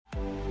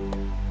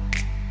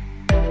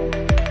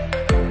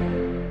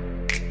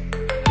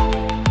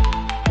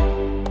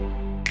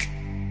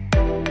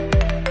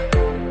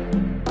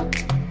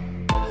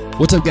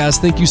What's up, guys?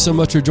 Thank you so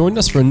much for joining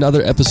us for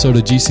another episode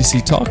of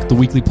GCC Talk, the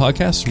weekly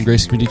podcast from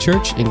Grace Community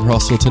Church in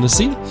Crossville,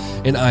 Tennessee.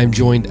 And I'm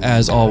joined,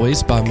 as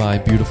always, by my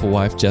beautiful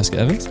wife, Jessica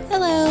Evans.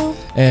 Hello.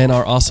 And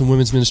our awesome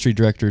women's ministry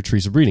director,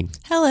 Teresa Breeding.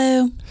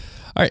 Hello. All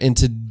right, and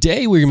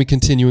today we're going to be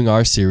continuing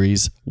our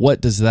series, What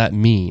Does That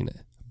Mean?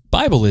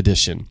 Bible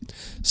Edition.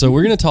 So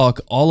we're going to talk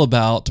all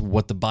about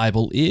what the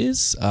Bible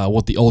is,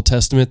 what the Old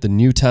Testament, the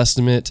New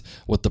Testament,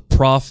 what the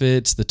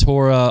prophets, the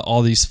Torah,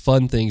 all these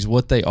fun things,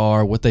 what they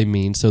are, what they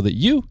mean, so that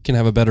you can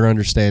have a better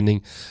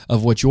understanding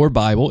of what your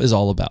Bible is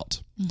all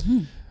about.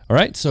 Mm-hmm. All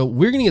right, so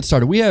we're going to get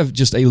started. We have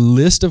just a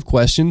list of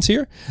questions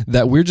here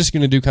that we're just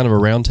going to do kind of a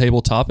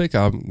roundtable topic.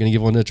 I'm going to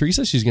give one to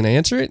Teresa. She's going to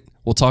answer it.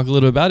 We'll talk a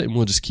little bit about it, and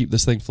we'll just keep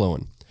this thing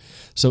flowing.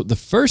 So the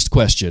first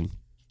question,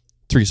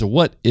 Teresa,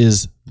 what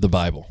is the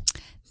Bible?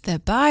 The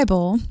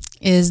Bible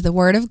is the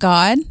Word of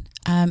God.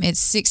 It's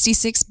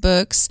 66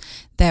 books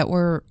that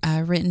were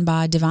written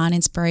by divine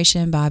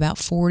inspiration by about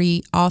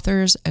 40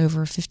 authors over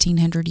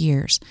 1,500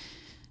 years.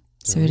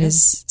 So it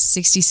is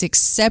 66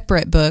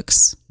 separate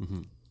books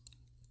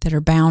that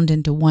are bound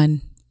into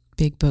one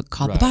big book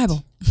called the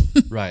Bible.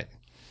 Right.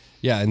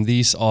 Yeah, and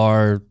these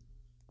are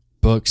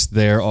books.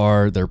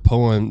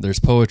 There's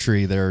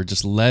poetry, there are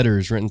just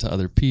letters written to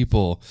other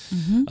people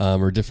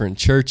or different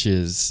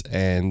churches,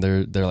 and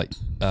they're like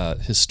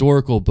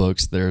historical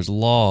books. There's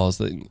laws.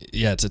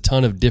 It's a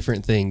ton of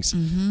different things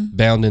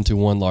bound into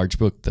one large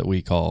book that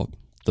we call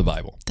the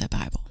Bible. The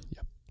Bible.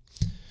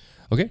 Yeah.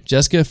 Okay,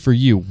 Jessica, for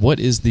you, what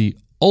is the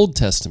Old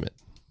Testament?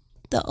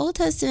 The Old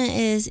Testament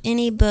is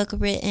any book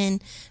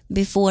written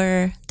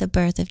before the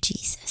birth of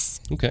Jesus.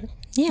 Okay.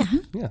 Yeah.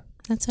 Yeah.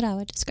 That's what I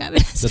would describe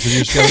it as. That's what you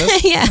describe it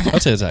as? Yeah.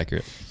 I'd say it's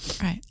accurate.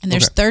 Right. And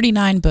there's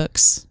 39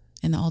 books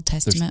in the Old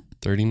Testament.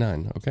 There's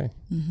 39. Okay.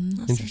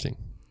 Awesome. Interesting.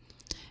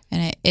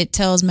 And it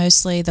tells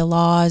mostly the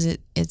laws.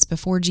 It's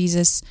before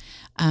Jesus.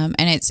 And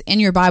it's in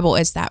your Bible,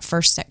 it's that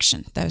first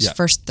section, those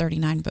first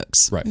 39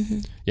 books. Right.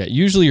 Yeah.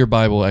 Usually your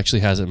Bible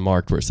actually has it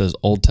marked where it says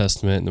Old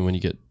Testament, and then when you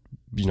get,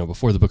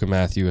 before the book of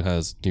Matthew, it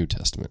has New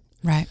Testament.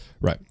 Right.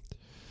 Right.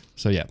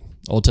 So yeah,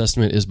 Old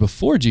Testament is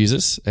before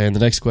Jesus, and the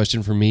next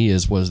question for me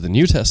is, what is the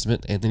New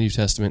Testament? And the New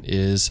Testament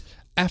is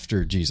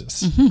after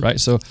Jesus, right?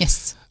 So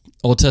yes.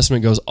 Old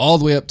Testament goes all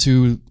the way up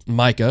to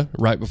Micah,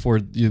 right before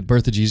the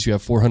birth of Jesus. You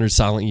have 400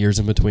 silent years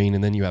in between,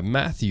 and then you have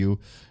Matthew,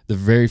 the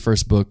very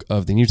first book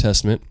of the New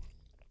Testament,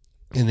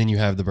 and then you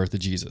have the birth of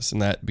Jesus,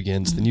 and that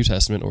begins the New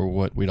Testament, or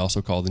what we'd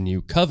also call the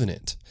New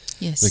Covenant.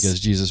 Yes. Because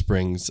Jesus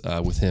brings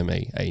with him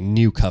a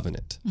new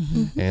covenant.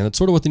 And that's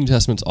sort of what the New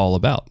Testament's all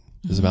about,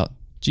 is about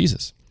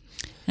Jesus.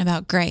 And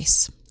about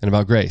grace. And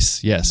about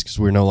grace, yes, because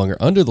we're no longer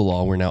under the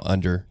law, we're now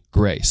under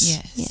grace.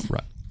 Yes. Yeah.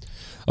 Right.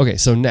 Okay,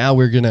 so now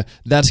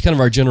that's kind of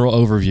our general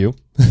overview.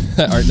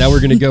 All right, now we're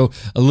going to go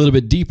a little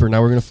bit deeper.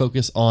 Now we're going to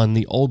focus on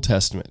the Old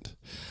Testament.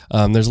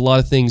 There's a lot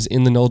of things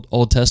in the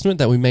Old Testament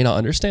that we may not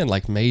understand,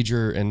 like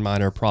major and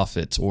minor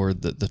prophets or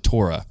the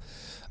Torah.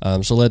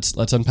 So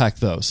let's unpack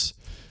those.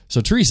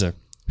 So Teresa,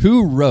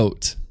 who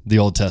wrote the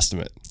Old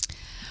Testament?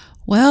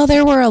 Well,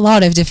 there were a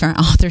lot of different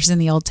authors in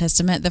the Old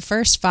Testament. The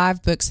first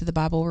 5 books of the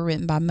Bible were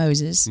written by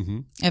Moses,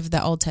 of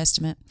the Old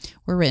Testament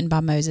were written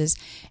by Moses.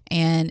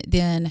 And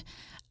then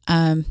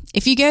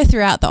if you go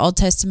throughout the Old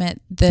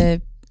Testament,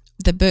 the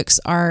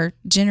books are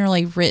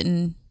generally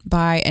written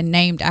by and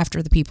named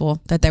after the people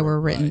that they were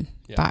written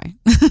by.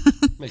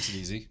 Makes it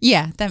easy.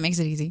 Yeah, that makes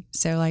it easy.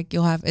 So like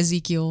you'll have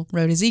Ezekiel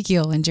wrote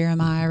Ezekiel and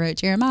Jeremiah wrote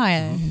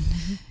Jeremiah.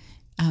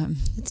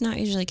 It's not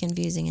usually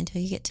confusing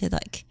until you get to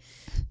like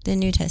the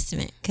New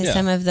Testament, because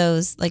some of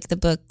those, like the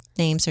book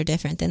names, are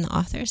different than the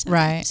authors.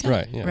 Right. So.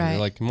 Right, yeah. Right. You're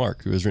like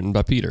Mark, who was written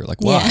by Peter.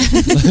 Like, why?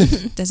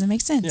 Doesn't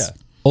make sense. Yeah.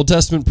 Old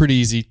Testament, pretty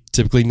easy,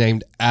 typically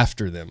named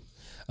after them.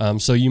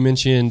 So you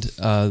mentioned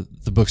the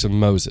books of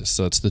Moses,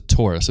 so it's the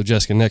Torah. So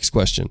Jessica, next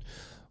question.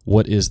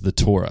 What is the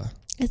Torah?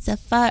 It's the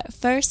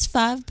first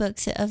 5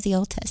 books of the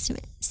Old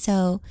Testament.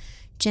 So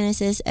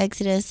Genesis,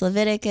 Exodus,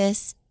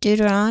 Leviticus,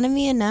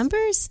 Deuteronomy, and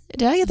Numbers.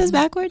 Did I get those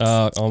backwards?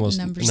 Almost.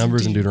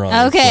 Numbers and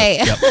Deuteronomy. Okay.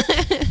 Yep.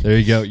 There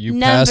you go. You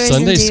Numbers passed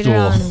Sunday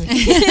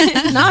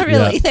school. Not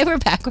really. They were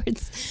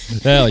backwards.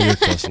 Well, you're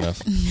close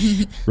enough.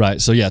 Right.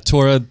 So yeah,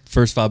 Torah,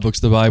 first 5 books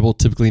of the Bible,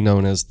 typically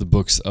known as the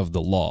books of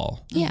the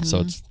law. Yeah.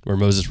 So it's where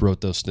Moses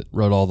wrote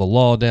all the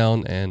law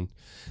down, and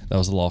that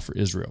was the law for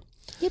Israel.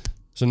 Yep.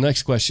 So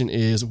next question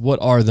is,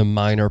 what are the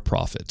minor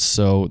prophets?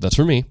 So that's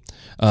for me.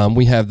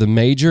 We have the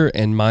major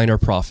and minor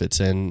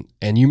prophets, and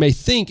you may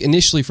think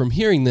initially from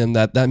hearing them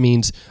that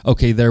means,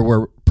 okay, there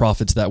were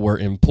prophets that were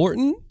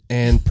important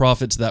and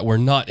prophets that were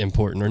not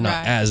important or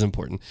not as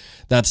important.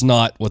 That's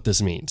not what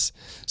this means.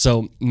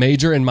 So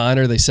major and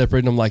minor, they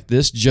separate them like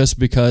this just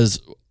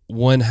because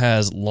one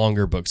has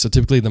longer books. So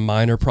typically the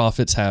minor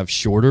prophets have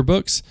shorter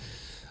books.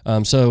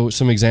 So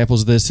some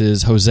examples of this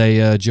is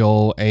Hosea,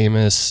 Joel,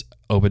 Amos,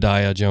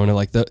 Obadiah, Jonah.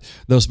 Like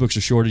those books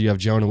are shorter. You have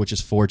Jonah, which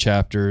is 4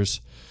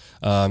 chapters.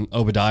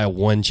 Obadiah,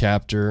 1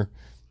 chapter.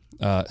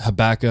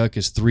 Habakkuk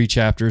is 3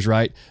 chapters,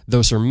 right?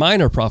 Those are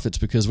minor prophets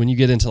because when you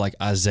get into like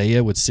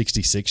Isaiah with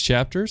 66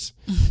 chapters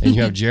and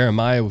you have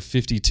Jeremiah with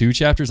 52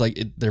 chapters,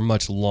 they're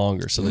much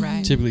longer. So they're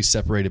Right. typically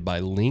separated by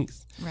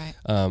length. Right.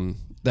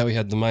 That we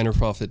had the minor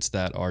prophets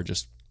that are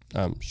just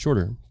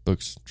shorter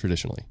books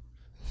traditionally.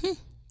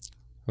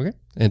 Okay.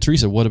 And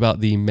Teresa, what about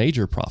the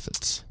major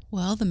prophets?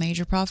 Well, the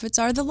major prophets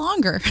are the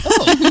longer.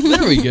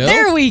 There we go.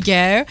 There we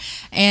go.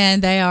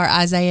 And they are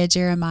Isaiah,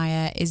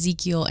 Jeremiah,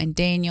 Ezekiel, and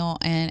Daniel,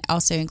 and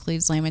also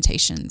includes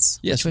Lamentations,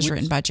 Yes, which was which-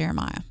 written by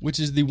Jeremiah. Which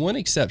is the one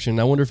exception.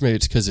 I wonder if maybe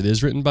it's because it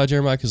is written by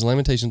Jeremiah, because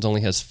Lamentations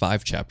only has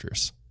 5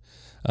 chapters.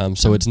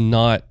 So it's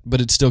not,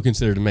 but it's still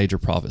considered a major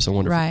prophet. So I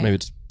wonder Right. if maybe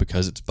it's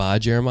because it's by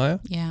Jeremiah.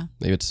 Yeah.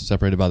 Maybe it's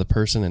separated by the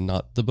person and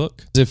not the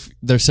book. If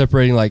they're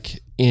separating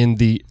in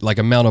the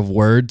amount of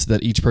words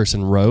that each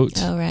person wrote,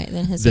 Oh, right.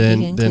 Then his would be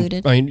then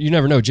included. I mean, you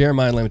never know.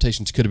 Jeremiah and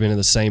Lamentations could have been in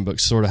the same book,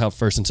 sort of how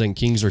First and Second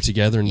Kings are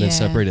together and then Yeah.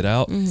 separated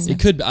out. It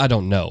could. I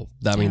don't know.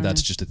 I mean,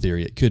 that's just a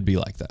theory. It could be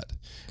like that,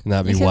 and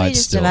that'd It be could why be it's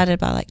just still. divided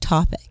by like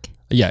topic.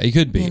 Yeah, it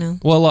could be. You know.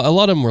 Well, a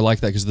lot of them were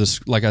like that because this,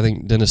 I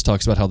think Dennis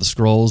talks about how the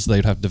scrolls,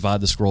 they'd have to divide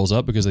the scrolls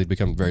up because they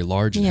become very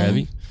large and Yeah.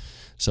 heavy.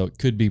 So it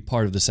could be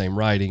part of the same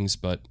writings,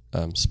 but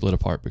split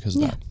apart because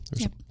of that. Or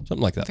something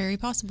like that. Very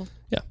possible.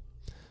 Yeah.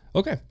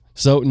 Okay.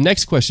 So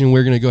next question,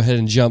 we're going to go ahead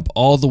and jump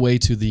all the way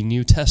to the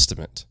New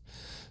Testament.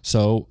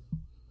 So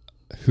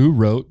who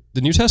wrote the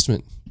New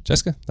Testament?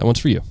 Jessica, that one's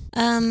for you.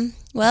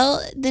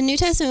 Well, the New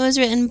Testament was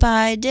written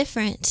by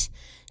different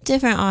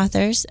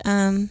authors,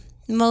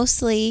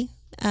 mostly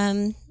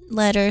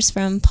letters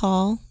from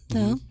Paul,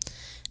 though.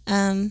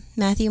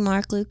 Matthew,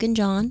 Mark, Luke, and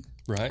John.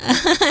 Right.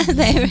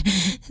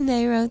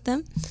 they wrote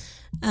them.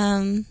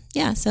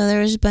 So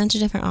there was a bunch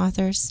of different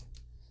authors,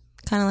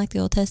 kind of like the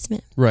Old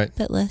Testament, Right.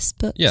 but less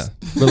books. Yeah.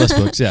 But less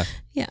books, yeah.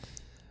 Yeah.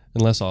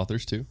 And less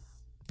authors, too.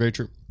 Very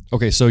true.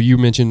 Okay, so you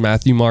mentioned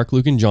Matthew, Mark,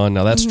 Luke, and John.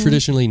 Now, that's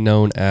traditionally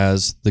known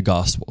as the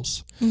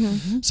Gospels.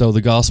 So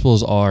the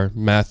Gospels are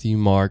Matthew,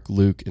 Mark,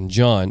 Luke, and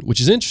John, which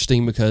is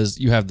interesting because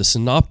you have the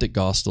Synoptic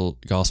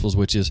Gospels,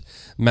 which is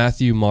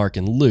Matthew, Mark,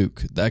 and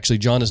Luke. Actually,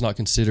 John is not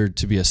considered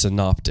to be a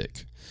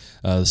synoptic.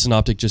 The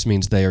synoptic just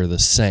means they are the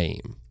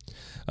same.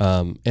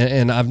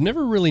 And I've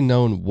never really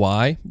known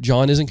why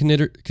John isn't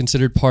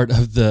considered part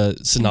of the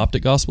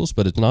Synoptic Gospels,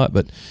 but it's not.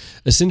 But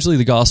essentially,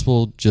 the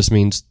Gospel just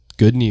means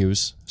good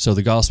news. So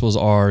the Gospels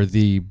are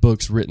the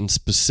books written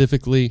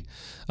specifically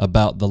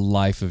about the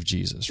life of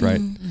Jesus,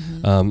 right?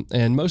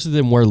 And most of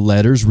them were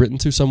letters written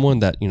to someone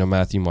that,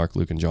 Matthew, Mark,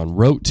 Luke, and John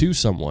wrote to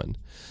someone,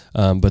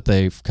 but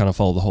they've kind of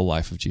followed the whole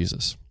life of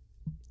Jesus.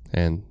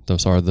 And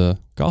those are the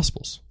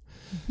Gospels.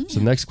 So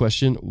next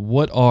question,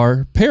 what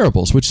are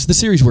parables, which is the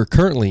series we're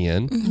currently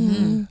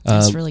in?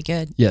 That's really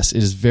good. Yes,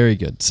 it is very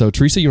good. So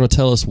Teresa, you want to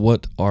tell us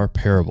what are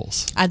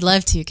parables? I'd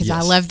love to because I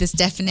Yes. love this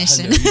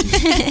definition.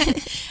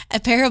 A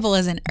parable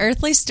is an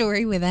earthly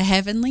story with a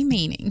heavenly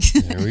meaning.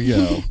 There we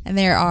go. And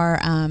there are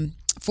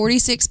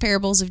 46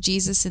 parables of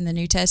Jesus in the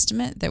New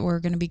Testament that we're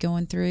going to be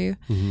going through.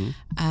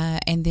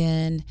 And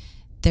then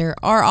there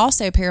are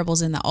also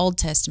parables in the Old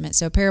Testament.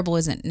 So a parable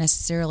isn't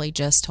necessarily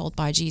just told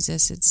by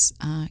Jesus. It's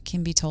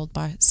can be told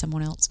by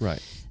someone else.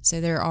 Right. So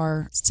there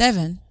are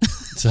 7.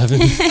 7.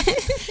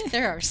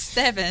 There are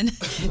 7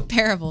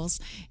 parables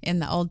in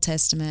the Old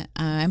Testament.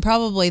 And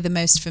probably the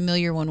most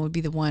familiar one would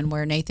be the one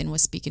where Nathan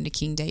was speaking to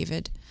King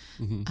David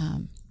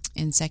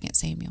in 2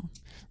 Samuel.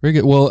 Very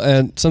good. Well,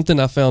 and something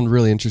I found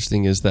really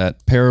interesting is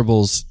that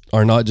parables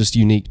are not just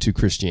unique to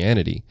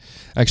Christianity.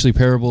 Actually,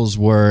 parables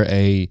were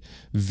a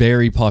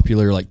very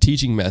popular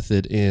teaching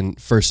method in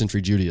first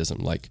century Judaism.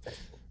 Like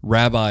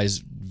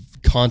rabbis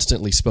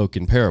constantly spoke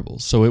in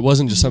parables. So it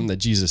wasn't just something that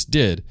Jesus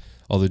did,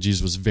 although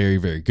Jesus was very,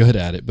 very good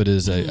at it. But it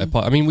is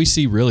we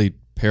see really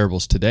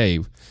parables today.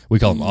 We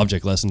call them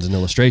object lessons and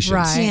illustrations.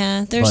 Right.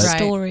 Yeah, there's But-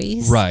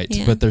 stories. Right.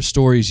 Yeah. But they're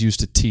stories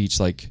used to teach,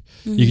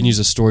 you can use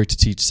a story to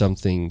teach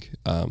something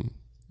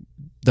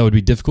that would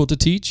be difficult to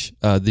teach.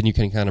 Then you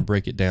can kind of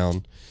break it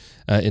down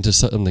into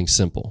something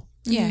simple.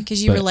 Yeah,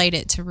 because you But- relate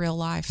it to real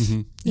life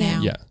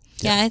now. Yeah.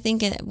 Yeah, I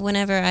think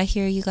whenever I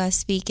hear you guys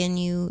speak and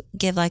you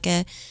give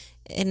an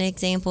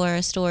example or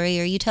a story,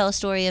 or you tell a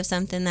story of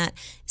something that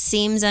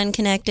seems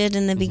unconnected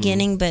in the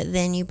beginning, but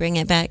then you bring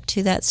it back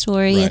to that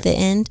story Right. at the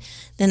end,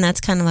 then that's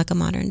kind of like a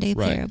modern day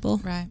Right. parable.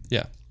 Right.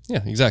 Yeah.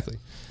 Yeah, exactly.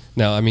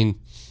 Now, I mean,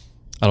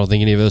 I don't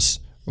think any of us,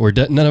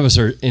 none of us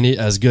are any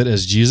as good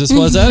as Jesus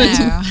was at it.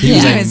 No. He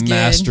Yeah. He was was a good.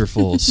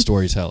 masterful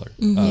storyteller.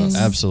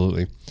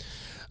 Absolutely.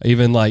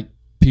 Even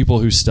people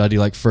who study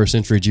first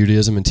century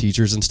Judaism and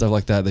teachers and stuff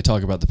like that, they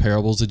talk about the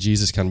parables of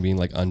Jesus kind of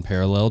being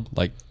unparalleled.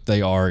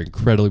 They are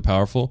incredibly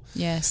powerful.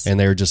 Yes. And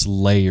they're just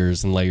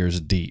layers and layers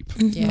deep.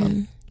 Yeah.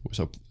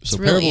 So It's parables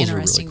really are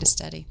interesting really cool. to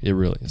study. It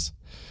really is.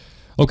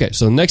 Okay,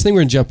 so the next thing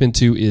we're going to jump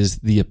into is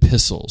the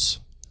epistles.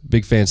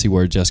 Big fancy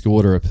word, Jessica.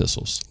 What are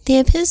epistles? The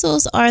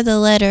epistles are the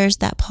letters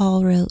that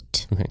Paul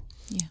wrote. Okay.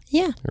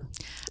 Yeah.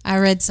 I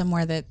read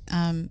somewhere that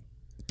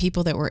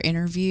people that were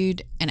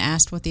interviewed and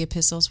asked what the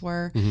epistles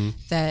were,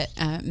 that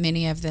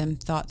many of them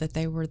thought that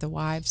they were the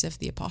wives of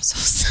the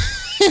apostles.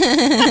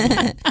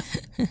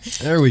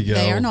 There we go.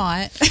 They are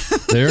not.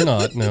 They are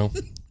not. No.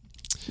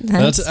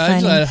 That's funny.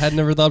 Actually, I had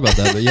never thought about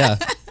that, but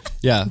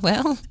yeah.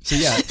 Well, So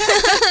yeah.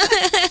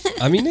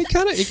 I mean, it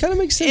kind of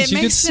makes sense. It You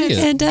could makes see sense.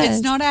 it. It does.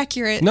 It's not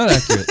accurate. Not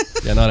accurate.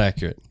 Yeah, not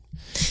accurate.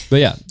 But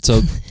yeah,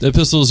 so the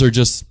epistles are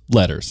just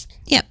letters.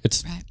 yep.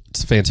 It's Right.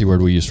 it's a fancy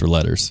word we use for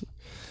letters.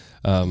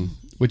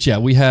 Which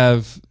we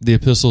have the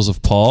epistles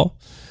of Paul,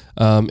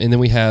 and then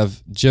we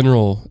have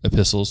general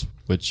epistles,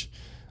 which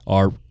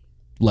are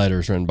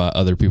letters written by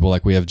other people.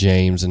 Like we have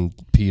James and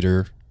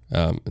Peter,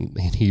 and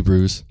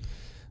Hebrews,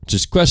 which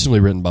is questionably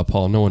written by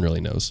Paul. No one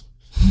really knows.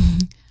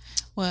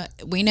 Well,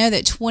 we know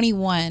that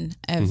 21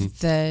 of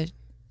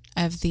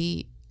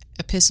the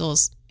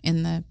epistles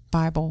in the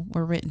Bible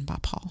were written by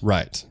Paul.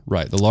 Right.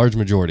 The large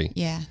majority.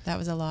 Yeah, that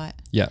was a lot.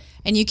 Yeah.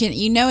 And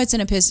it's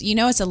an epistle.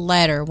 It's a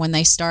letter when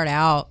they start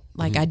out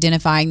like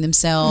identifying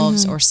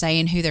themselves or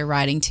saying who they're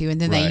writing to, and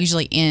then they Right.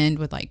 usually end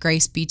with like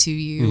 "Grace be to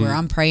you" or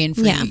 "I'm praying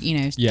for Yeah.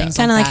 you." Yeah. Things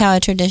Kind of like that. how a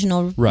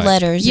traditional Right.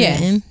 letters Yeah.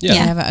 written. Yeah. They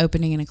have an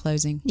opening and a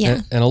closing.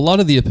 Yeah. And a lot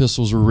of the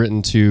epistles were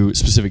written to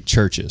specific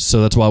churches.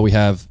 So that's why we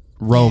have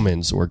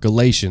Romans or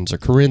Galatians or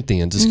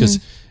Corinthians. It's because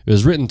it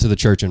was written to the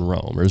church in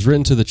Rome, or it was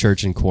written to the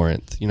church in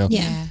Corinth,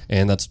 Yeah.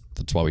 And that's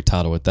why we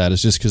title it that.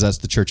 It's just because that's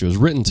the church it was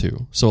written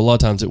to. So a lot of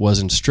times it was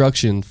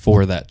instruction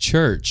for that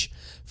church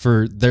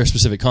for their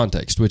specific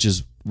context, which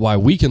is why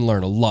we can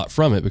learn a lot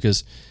from it,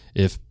 because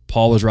if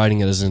Paul was writing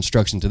it as an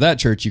instruction to that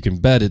church, you can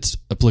bet it's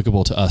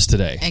applicable to us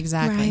today.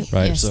 Exactly. Right.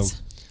 Right. Yes.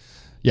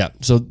 So,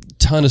 so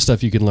ton of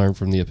stuff you can learn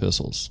from the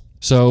epistles.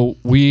 So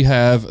we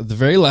have the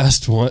very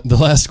last one, the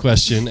last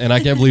question, and I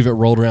can't believe it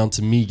rolled around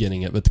to me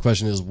getting it, but the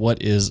question is,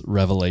 what is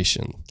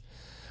Revelation?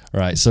 All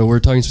right. So we're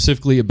talking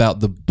specifically about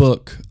the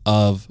book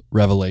of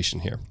Revelation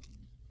here.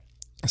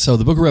 So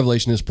the book of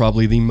Revelation is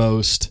probably the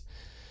most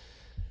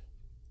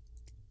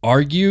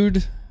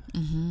argued,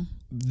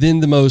 then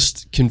the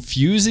most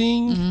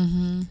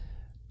confusing,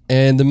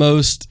 and the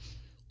most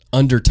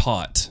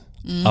undertaught,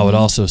 I would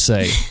also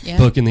say, Yeah.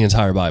 book in the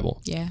entire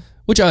Bible, Yeah.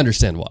 which I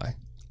understand why.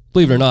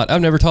 Believe it or not,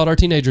 I've never taught our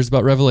teenagers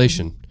about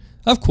Revelation.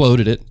 I've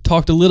quoted it,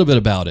 talked a little bit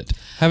about it,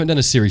 haven't done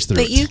a series through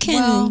But it. you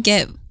can Well-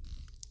 get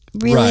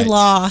really Right.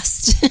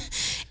 lost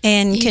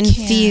and You can.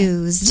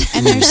 confused.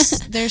 And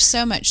there's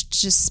so much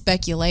just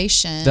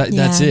speculation.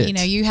 That's Yeah. it. You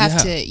know, you have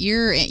Yeah. to.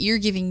 You're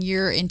giving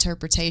your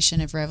interpretation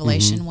of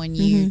Revelation when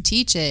you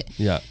teach it,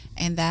 Yeah.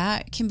 and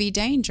that can be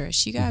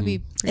dangerous. You got to be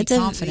pretty It's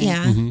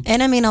confident.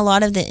 And I mean, a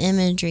lot of the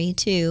imagery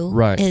too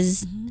Right.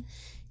 is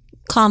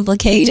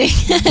complicating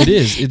It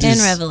is. It in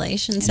is.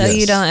 Revelation. So Yes.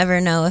 you don't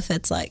ever know if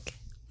it's like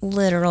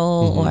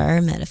literal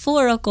or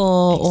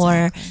metaphorical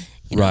or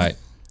Right.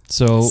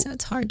 So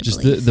it's hard to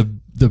just believe.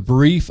 the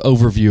brief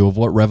overview of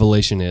what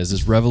Revelation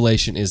is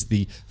Revelation is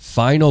the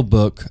final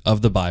book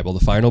of the Bible,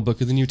 the final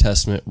book of the New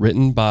Testament,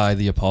 written by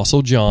the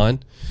Apostle John,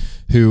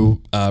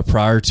 who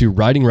prior to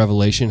writing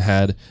Revelation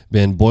had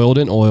been boiled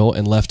in oil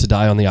and left to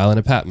die on the island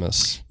of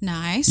Patmos.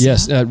 Nice.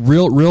 Yes,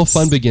 real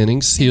fun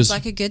beginnings. He Seems was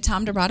like a good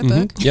time to write a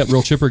book. Yep,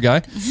 real chipper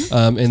guy.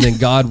 And then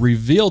God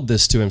revealed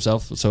this to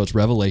himself. So it's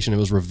Revelation. It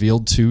was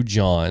revealed to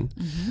John.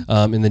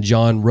 And then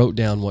John wrote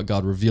down what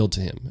God revealed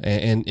to him.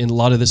 And in a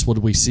lot of this, what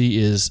we see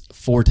is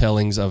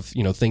foretellings of,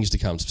 things to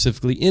come,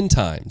 specifically end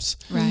times.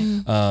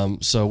 Right.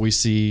 So we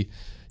see,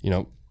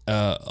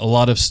 a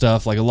lot of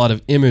stuff, like a lot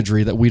of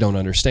imagery that we don't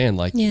understand,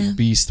 like Yeah.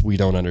 beasts we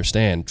don't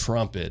understand,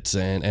 trumpets,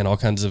 and all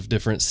kinds of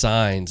different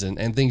signs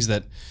and things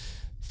that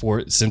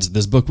since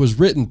this book was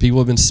written, people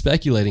have been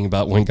speculating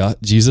about when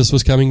Jesus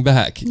was coming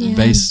back,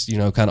 based,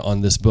 kind of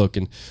on this book.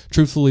 And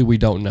truthfully, we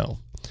don't know.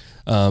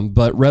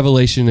 But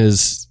Revelation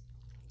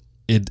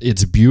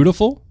it's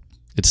beautiful,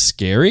 it's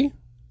scary,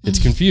 it's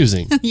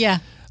confusing. Yeah.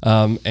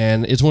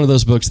 And it's one of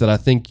those books that I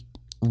think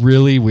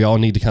really we all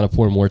need to kind of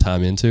pour more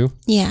time into.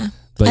 Yeah.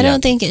 But I yeah.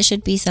 don't think it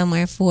should be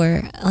somewhere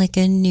for like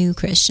a new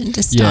Christian to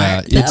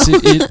Yeah, start.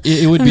 though.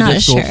 it would I'm be not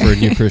difficult sure. for a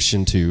new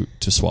Christian to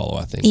swallow,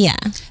 I think. Yeah.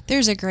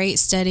 There's a great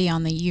study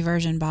on the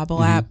YouVersion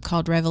Bible app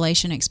called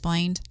Revelation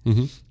Explained.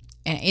 And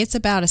it's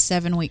about a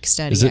 7-week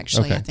study, Is it?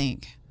 actually, Okay. I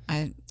think.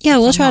 Yeah,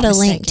 we'll I'm try not to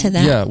link to mistaken.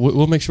 that. Yeah,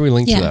 we'll make sure we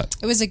link Yeah. to that.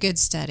 It was a good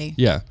study.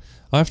 Yeah,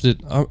 I have to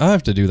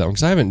do that one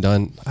because I haven't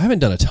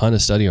done a ton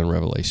of study on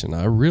Revelation.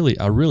 I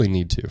really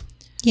need to.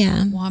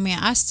 Yeah. Well, I mean,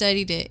 I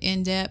studied it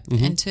in depth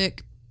and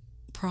took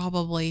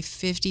probably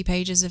 50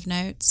 pages of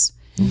notes.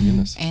 Oh,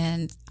 goodness.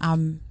 And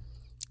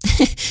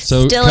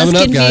So Still coming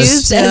as up, guys,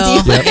 confused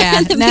as you were yeah,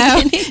 at the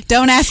no, beginning.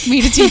 don't ask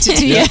me to teach it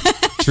to you.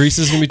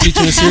 Teresa's gonna be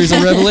teaching a series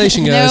on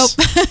Revelation, guys.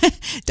 Nope.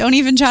 Don't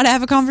even try to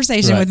have a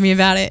conversation Right. with me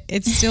about it.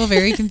 It's still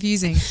very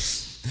confusing.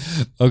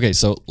 Okay,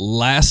 so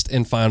last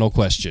and final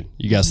question.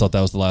 You guys thought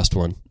that was the last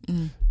one.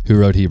 Who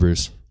wrote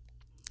Hebrews?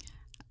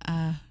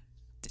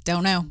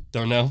 Don't know.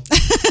 Don't know.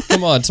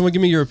 Come on, someone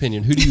give me your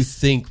opinion. Who do you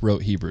think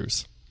wrote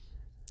Hebrews?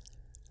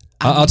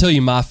 I'll tell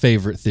you my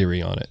favorite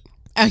theory on it.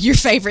 Oh, your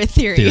favorite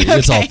theory.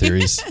 It's all Okay.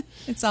 theories.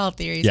 It's all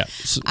theories. Yeah.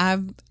 So, I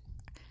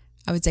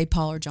would say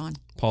Paul or John.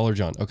 Paul or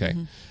John? Okay.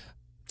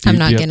 I'm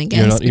not going to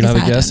guess. You don't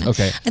have a because guess? I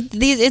don't know.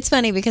 Okay. It's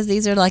funny because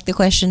these are like the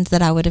questions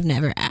that I would have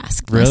never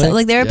asked. Really? myself.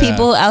 Like there are Yeah.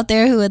 people out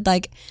there who would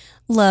like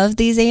love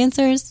these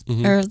answers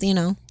Mm-hmm.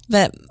 or,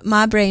 but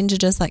my brain's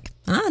just like,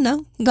 I don't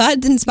know.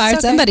 God inspired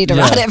It's okay. somebody to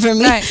Yeah. write it for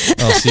me. Right.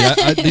 Oh,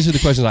 see, these are the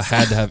questions I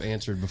had to have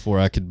answered before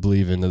I could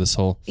believe into this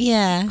whole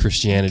Yeah.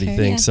 Christianity Okay,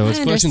 thing. yeah, So it's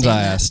I questions I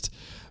understand that. asked.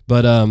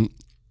 But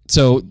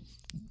so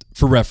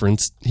for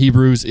reference,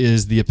 Hebrews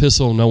is the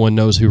epistle. No one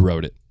knows who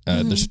wrote it.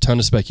 Mm-hmm. There's a ton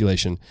of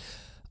speculation.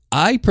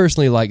 I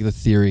personally like the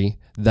theory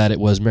that it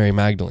was Mary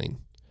Magdalene,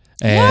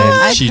 and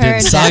I've she heard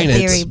didn't that sign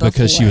theory it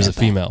because she was a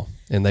before, but- female,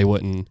 and they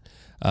wouldn't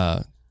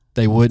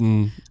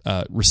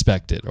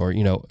respect it, or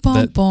Boom,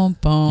 that. boom,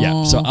 boom.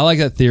 Yeah, so I like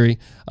that theory.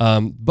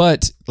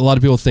 But a lot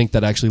of people think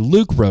that actually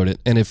Luke wrote it,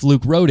 and if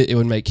Luke wrote it, it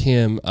would make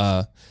him,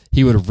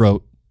 he would have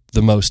wrote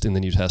the most in the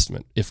New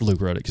Testament if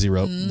Luke wrote it, because he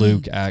wrote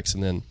Luke, Acts,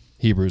 and then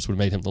Hebrews would have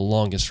made him the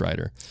longest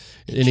writer.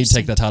 And he'd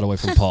take that title away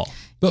from Paul.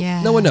 But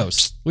Yeah. no one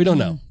knows. We don't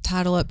know.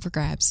 Title up for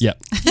grabs. Yeah.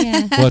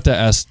 Yeah. We'll have to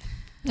ask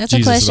That's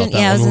Jesus a question. about that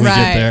Yeah, I one was when we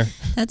gonna get say, there.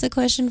 that's a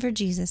question for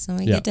Jesus when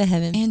we Yeah. get to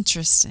heaven.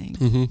 Interesting.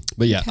 Hmm.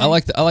 But yeah, I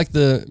like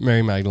the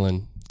Mary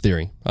Magdalene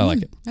theory. I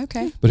like it.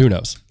 Okay. But who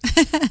knows?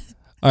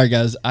 All right,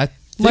 guys.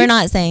 We're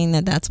not saying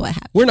that that's what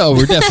happened. We're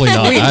definitely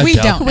not. I we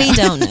doubt don't. We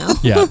don't know.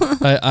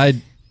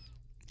 Yeah,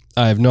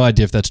 I have no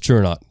idea if that's true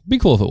or not. Be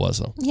cool if it was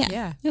though. Yeah.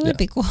 Yeah. It would Yeah.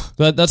 be cool.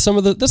 But that's sort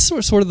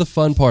of the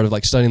fun part of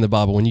like studying the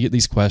Bible, when you get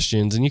these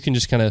questions and you can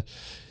just kind of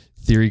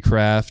theory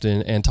craft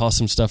and toss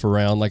some stuff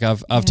around. Like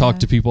I've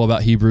talked to people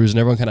about Hebrews, and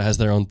everyone kind of has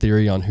their own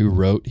theory on who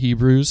wrote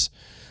Hebrews,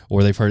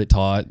 or they've heard it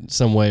taught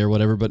some way or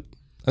whatever. But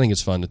I think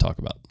it's fun to talk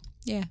about.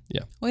 Yeah.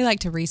 Yeah. We like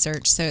to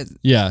research, so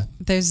Yeah,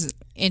 those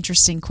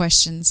interesting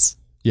questions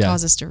yeah,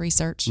 cause us to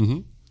research.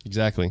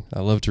 exactly. I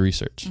love to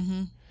research.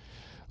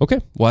 Okay,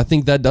 well, I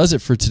think that does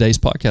it for today's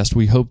podcast.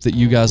 We hope that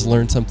you guys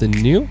learned something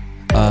new,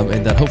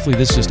 and that hopefully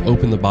this just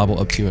opened the Bible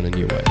up to you in a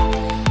new way.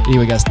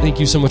 Anyway, guys, thank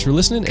you so much for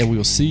listening, and we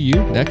will see you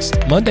next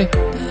Monday.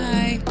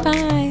 Bye.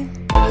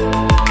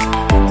 Bye.